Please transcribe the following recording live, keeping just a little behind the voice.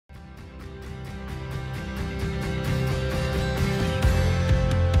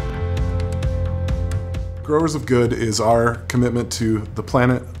Growers of Good is our commitment to the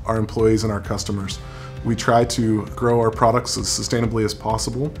planet, our employees, and our customers. We try to grow our products as sustainably as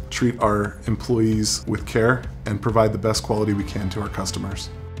possible, treat our employees with care, and provide the best quality we can to our customers.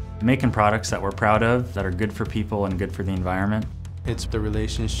 Making products that we're proud of, that are good for people and good for the environment. It's the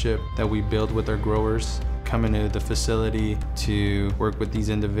relationship that we build with our growers, coming into the facility to work with these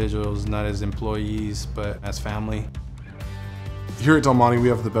individuals, not as employees, but as family. Here at Del Monte, we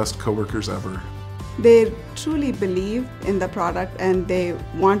have the best coworkers ever. They truly believe in the product and they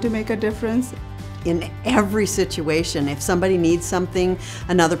want to make a difference. In every situation, if somebody needs something,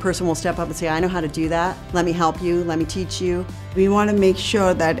 another person will step up and say, I know how to do that. Let me help you, let me teach you. We want to make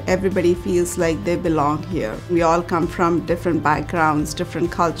sure that everybody feels like they belong here. We all come from different backgrounds,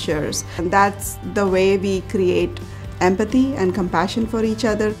 different cultures, and that's the way we create empathy and compassion for each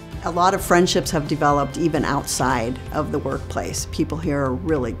other. A lot of friendships have developed even outside of the workplace. People here are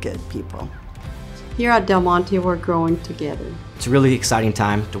really good people. Here at Del Monte, we're growing together. It's a really exciting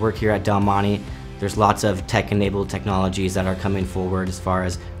time to work here at Del Monte. There's lots of tech-enabled technologies that are coming forward as far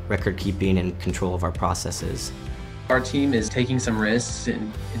as record keeping and control of our processes. Our team is taking some risks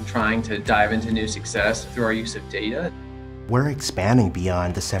in trying to dive into new success through our use of data. We're expanding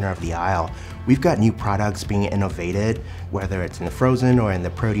beyond the center of the aisle. We've got new products being innovated, whether it's in the frozen or in the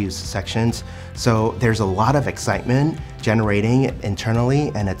produce sections. So there's a lot of excitement generating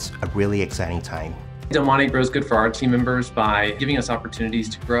internally, and it's a really exciting time. Del Monte grows good for our team members by giving us opportunities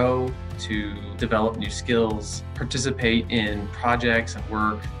to grow, to develop new skills, participate in projects and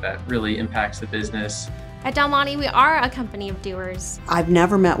work that really impacts the business. At Del Monte, we are a company of doers. I've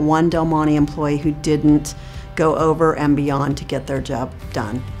never met one Del Monte employee who didn't go over and beyond to get their job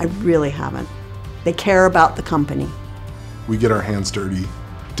done. I really haven't. They care about the company. We get our hands dirty.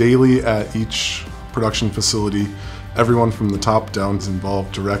 Daily at each production facility, everyone from the top down is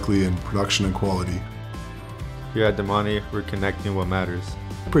involved directly in production and quality. Here at Del Monte, we're connecting what matters.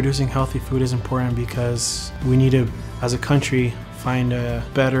 Producing healthy food is important because we need to, as a country, find a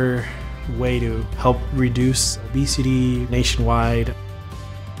better way to help reduce obesity nationwide.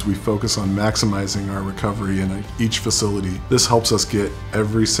 We focus on maximizing our recovery in each facility. This helps us get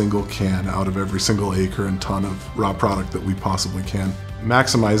every single can out of every single acre and ton of raw product that we possibly can.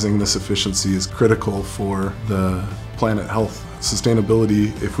 Maximizing this efficiency is critical for the planet health. Sustainability,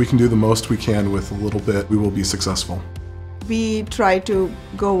 if we can do the most we can with a little bit, we will be successful. We try to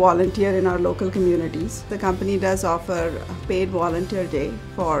go volunteer in our local communities. The company does offer a paid volunteer day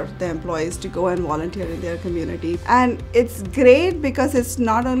for the employees to go and volunteer in their community. And it's great because it's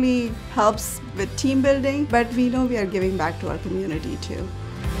not only helps with team building, but we know we are giving back to our community too.